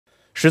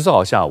14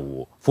号下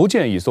午，福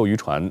建一艘渔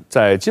船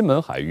在金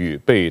门海域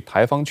被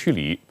台方驱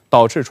离，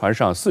导致船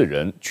上4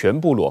人全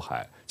部落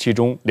海，其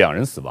中2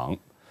人死亡。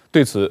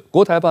对此，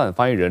国台办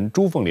发言人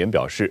朱凤莲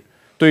表示，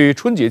对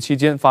春节期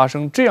间发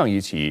生这样一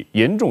起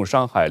严重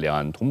伤害两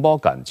岸同胞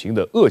感情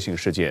的恶性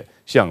事件，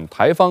向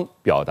台方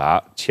表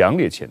达强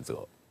烈谴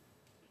责。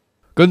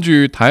根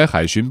据台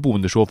海巡部门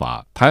的说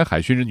法，台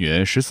海巡人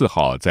员14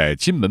号在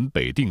金门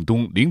北定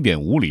东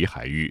0.5里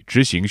海域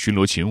执行巡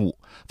逻勤务，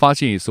发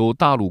现一艘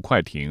大陆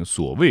快艇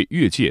所谓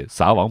越界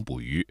撒网捕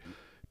鱼。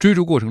追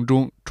逐过程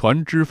中，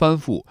船只翻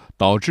覆，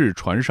导致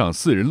船上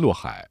4人落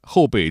海，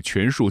后被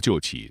全数救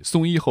起，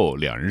送医后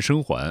2人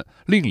生还，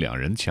另2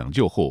人抢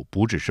救后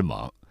不治身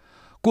亡。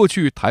过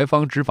去台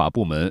方执法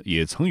部门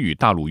也曾与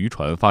大陆渔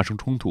船发生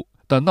冲突，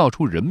但闹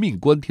出人命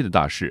关天的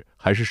大事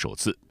还是首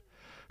次。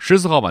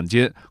14号晚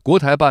间，国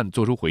台办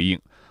作出回应，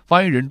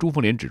发言人朱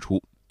凤莲指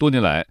出，多年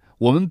来，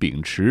我们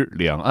秉持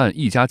两岸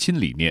一家亲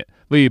理念，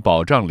为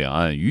保障两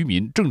岸渔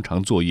民正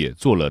常作业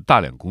做了大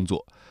量工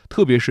作，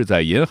特别是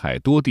在沿海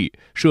多地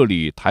设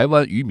立台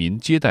湾渔民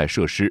接待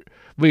设施，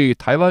为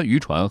台湾渔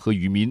船和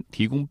渔民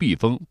提供避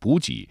风、补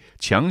给、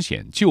抢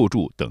险、救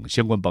助等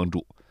相关帮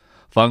助。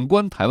反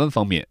观台湾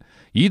方面，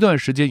一段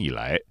时间以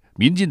来，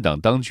民进党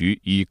当局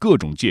以各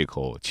种借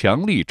口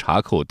强力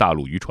查扣大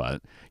陆渔船，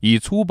以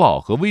粗暴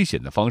和危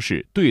险的方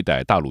式对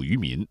待大陆渔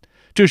民，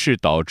这是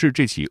导致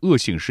这起恶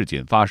性事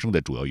件发生的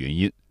主要原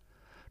因。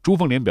朱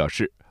凤莲表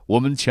示，我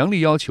们强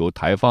力要求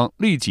台方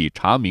立即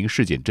查明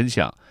事件真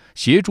相，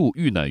协助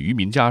遇难渔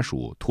民家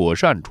属妥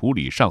善处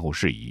理善后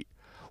事宜。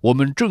我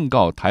们正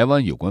告台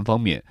湾有关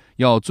方面，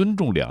要尊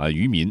重两岸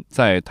渔民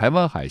在台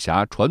湾海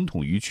峡传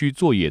统渔区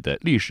作业的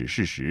历史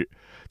事实，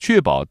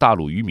确保大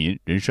陆渔民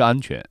人身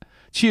安全，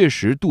切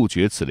实杜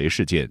绝此类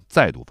事件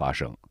再度发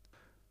生。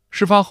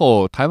事发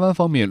后，台湾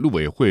方面陆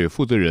委会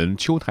负责人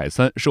邱泰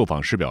三受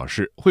访时表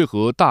示，会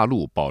和大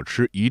陆保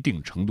持一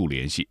定程度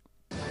联系。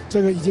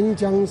这个已经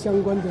将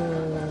相关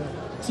的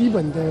基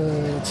本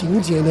的情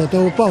节呢，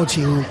都报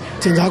请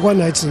检察官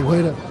来指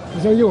挥了。我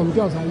相信我们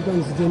调查一段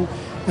时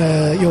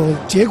间，有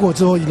结果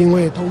之后一定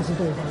会通知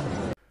对方。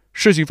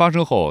事情发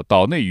生后，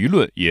岛内舆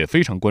论也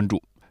非常关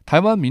注。台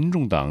湾民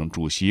众党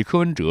主席柯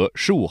文哲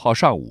15号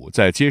上午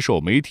在接受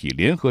媒体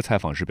联合采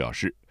访时表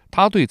示，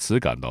他对此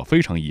感到非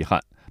常遗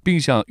憾，并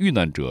向遇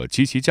难者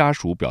及其家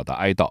属表达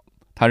哀悼。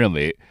他认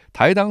为，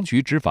台当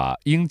局执法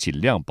应尽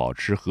量保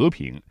持和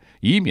平，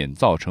以免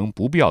造成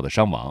不必要的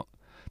伤亡。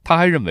他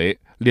还认为，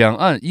两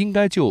岸应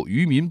该就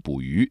渔民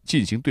捕鱼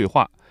进行对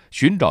话，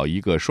寻找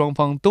一个双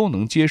方都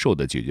能接受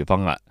的解决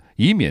方案，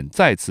以免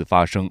再次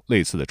发生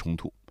类似的冲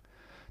突。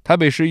台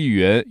北市议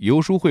员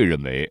游淑慧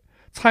认为，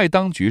蔡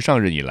当局上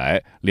任以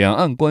来，两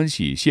岸关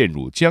系陷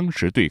入僵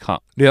持对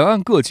抗，两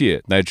岸各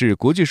界乃至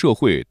国际社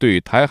会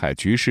对台海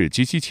局势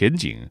及其前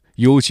景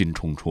忧心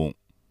忡忡。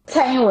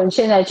蔡英文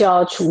现在就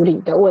要处理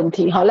的问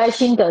题，赖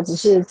清德只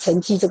是承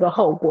继这个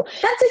后果。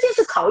但这件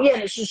事考验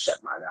的是什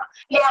么呢？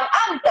两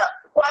岸的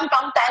官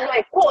方单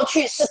位过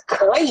去是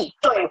可以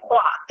对话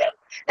的，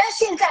但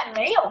现在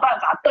没有办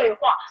法对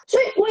话，所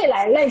以未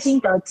来赖清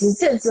德执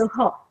政之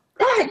后，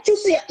他就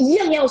是一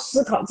样要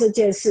思考这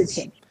件事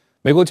情。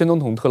美国前总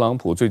统特朗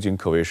普最近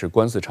可谓是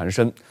官司缠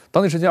身。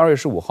当地时间2月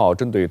15号，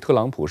针对特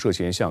朗普涉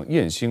嫌向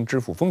艳星支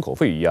付封口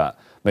费一案，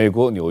美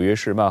国纽约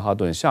市曼哈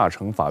顿下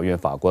城法院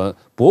法官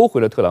驳回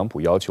了特朗普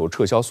要求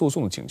撤销诉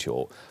讼的请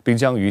求，并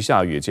将于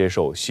下月接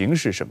受刑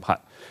事审判。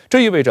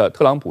这意味着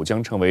特朗普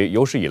将成为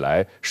有史以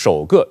来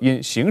首个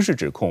因刑事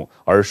指控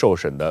而受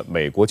审的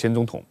美国前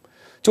总统。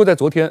就在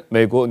昨天，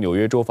美国纽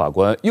约州法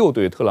官又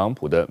对特朗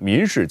普的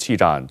民事欺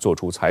诈案作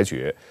出裁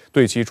决，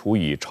对其处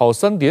以超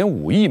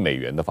3.5亿美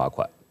元的罚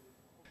款。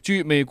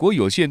据美国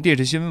有线电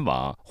视新闻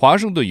网、华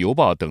盛顿邮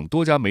报等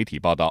多家媒体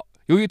报道，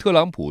由于特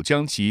朗普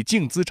将其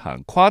净资产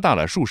夸大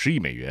了数十亿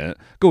美元，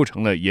构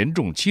成了严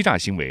重欺诈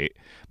行为，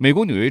美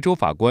国纽约州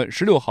法官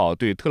16号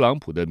对特朗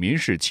普的民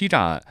事欺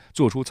诈案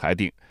作出裁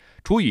定，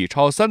处以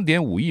超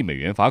3.5亿美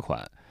元罚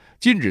款，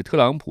禁止特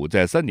朗普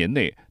在3年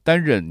内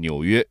担任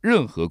纽约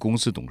任何公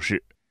司董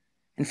事。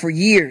And for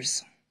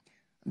years,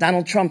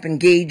 Donald Trump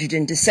engaged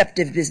in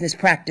deceptive business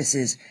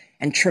practices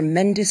and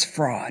tremendous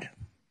fraud.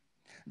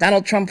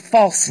 Donald Trump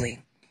falsely,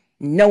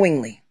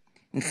 knowingly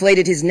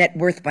inflated his net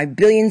worth by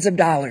billions of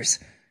dollars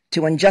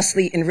to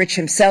unjustly enrich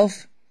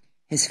himself,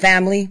 his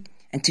family,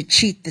 and to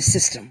cheat the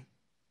system.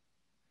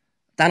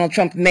 Donald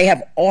Trump may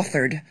have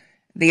authored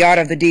the art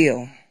of the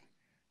deal,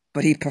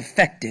 but he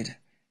perfected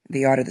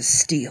the art of the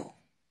steal.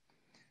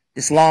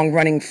 This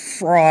long-running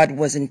fraud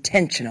was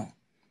intentional,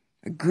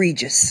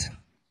 egregious,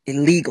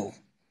 illegal.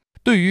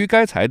对于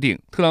该裁定，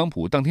特朗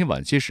普当天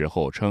晚些时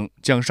候称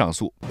将上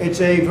诉。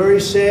It's a very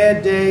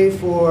sad day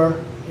for,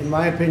 in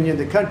my opinion,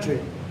 the country.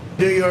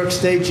 New York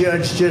State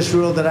judge just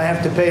ruled that I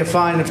have to pay a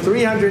fine of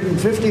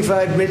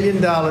 $355 million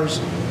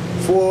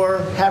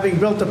for having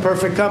built a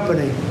perfect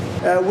company.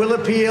 Will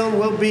appeal,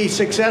 will be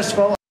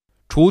successful.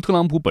 除特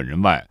朗普本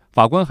人外，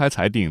法官还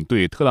裁定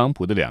对特朗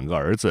普的2个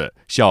儿子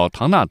小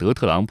唐纳德·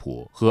特朗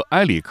普和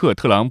埃里克·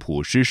特朗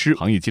普实施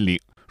行业禁令。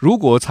如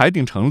果裁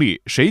定成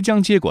立，谁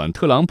将接管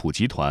特朗普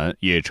集团，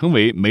也成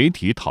为媒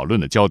体讨论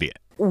的焦点。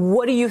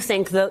What do you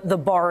think the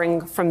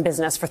barring from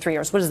business for 3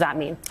 years? What does that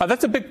mean?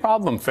 That's a big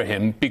problem for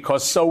him because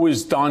so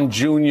is Don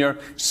Jr.,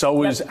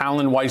 so is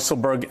Alan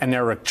Weisselberg and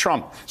Eric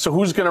Trump. So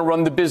who's going to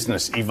run the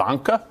business?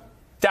 Ivanka?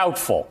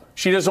 Doubtful.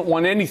 She doesn't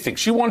want anything.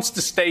 She wants to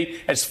stay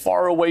as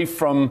far away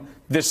from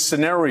this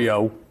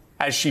scenario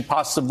as she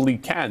possibly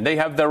can. They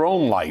have their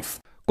own life.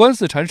 官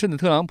司缠身的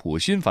特朗普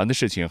心烦的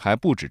事情还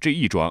不止这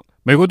一桩。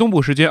美国东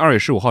部时间2月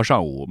15号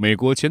上午，美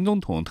国前总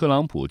统特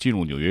朗普进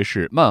入纽约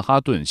市曼哈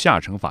顿下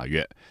城法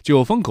院，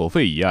就封口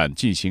费一案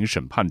进行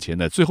审判前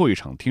的最后一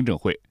场听证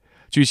会。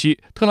据悉，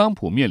特朗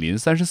普面临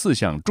34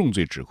项重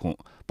罪指控，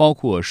包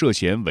括涉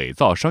嫌伪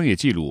造商业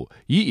记录，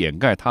以掩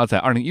盖他在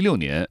2016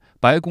年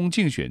白宫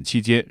竞选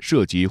期间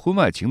涉及婚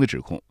外情的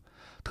指控。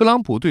特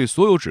朗普对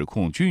所有指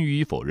控均予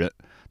以否认，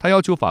他要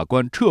求法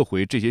官撤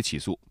回这些起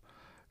诉。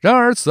然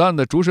而，此案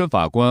的主审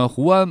法官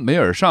胡安·梅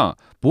尔尚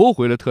驳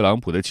回了特朗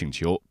普的请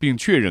求，并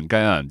确认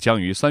该案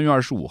将于3月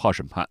25号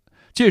审判。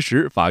届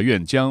时，法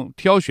院将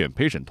挑选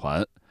陪审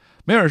团。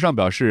梅尔尚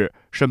表示，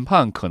审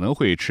判可能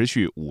会持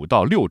续5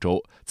到6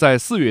周，在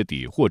4月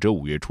底或者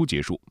5月初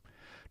结束。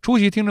出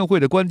席听证会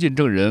的关键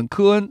证人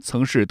科恩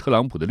曾是特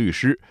朗普的律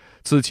师，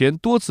此前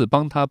多次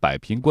帮他摆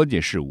平关键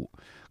事务。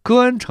科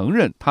恩承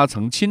认他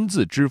曾亲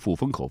自支付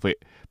封口费，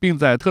并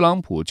在特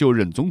朗普就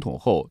任总统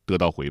后得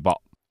到回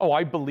报。Oh,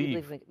 I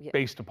believe,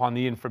 based upon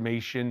the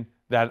information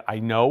that I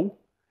know,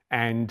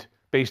 and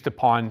based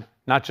upon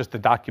not just the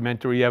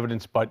documentary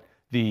evidence, but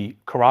the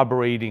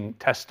corroborating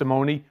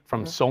testimony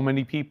from so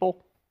many people,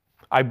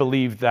 I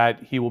believe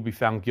that he will be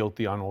found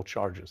guilty on all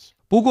charges.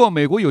 不过，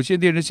美国有线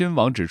电视新闻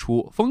网指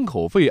出，封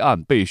口费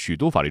案被许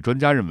多法律专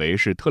家认为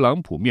是特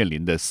朗普面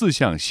临的4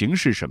项刑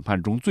事审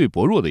判中最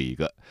薄弱的一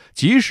个，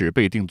即使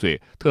被定罪，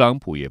特朗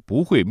普也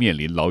不会面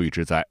临牢狱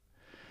之灾。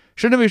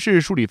深圳卫视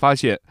梳理发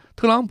现，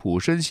特朗普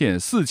深陷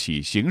4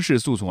起刑事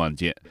诉讼案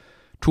件，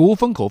除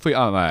封口费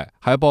案外，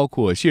还包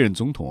括卸任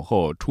总统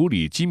后处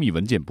理机密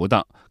文件不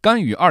当、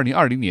干预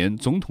2020年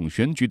总统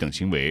选举等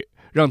行为，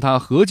让他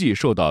合计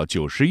受到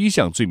91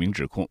项罪名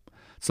指控。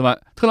此外，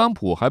特朗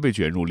普还被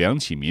卷入2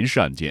起民事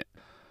案件。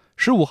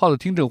15号的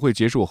听证会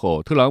结束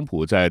后，特朗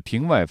普在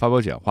庭外发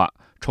表讲话，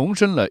重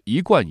申了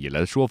一贯以来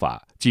的说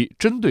法，即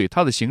针对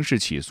他的刑事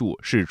起诉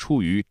是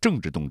出于政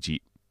治动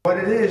机。What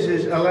it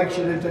is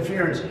election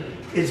interference.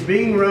 It's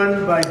being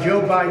run by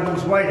Joe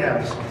Biden's White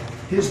House.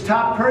 His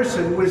top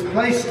person was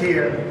placed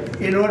here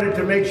in order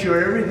to make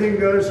sure everything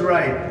goes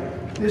right.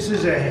 This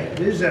is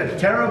a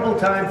terrible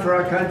time for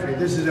our country.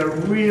 This is a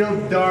real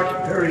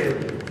dark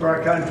period for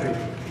our country.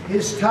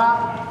 His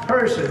top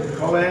person,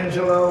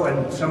 Colangelo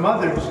and some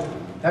others,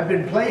 have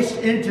been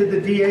placed into the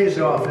DA's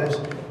office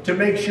to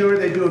make sure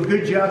they do a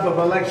good job of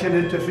election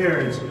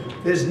interference.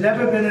 There's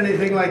never been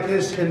anything like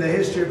this in the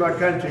history of our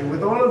country.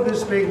 With all of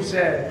this being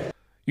said,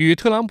 与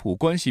特朗普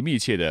关系密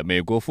切的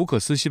美国福克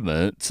斯新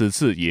闻此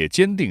次也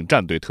坚定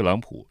站队特朗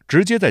普，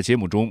直接在节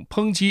目中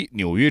抨击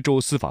纽约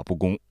州司法不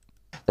公。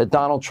That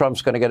Donald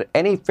Trump's going to get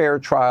any fair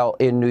trial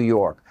in New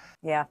York.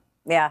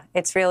 Yeah,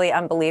 it's really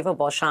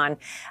unbelievable, Sean.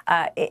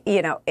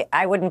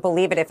 I wouldn't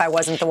believe it if I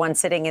wasn't the one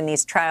sitting in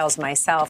these trials myself.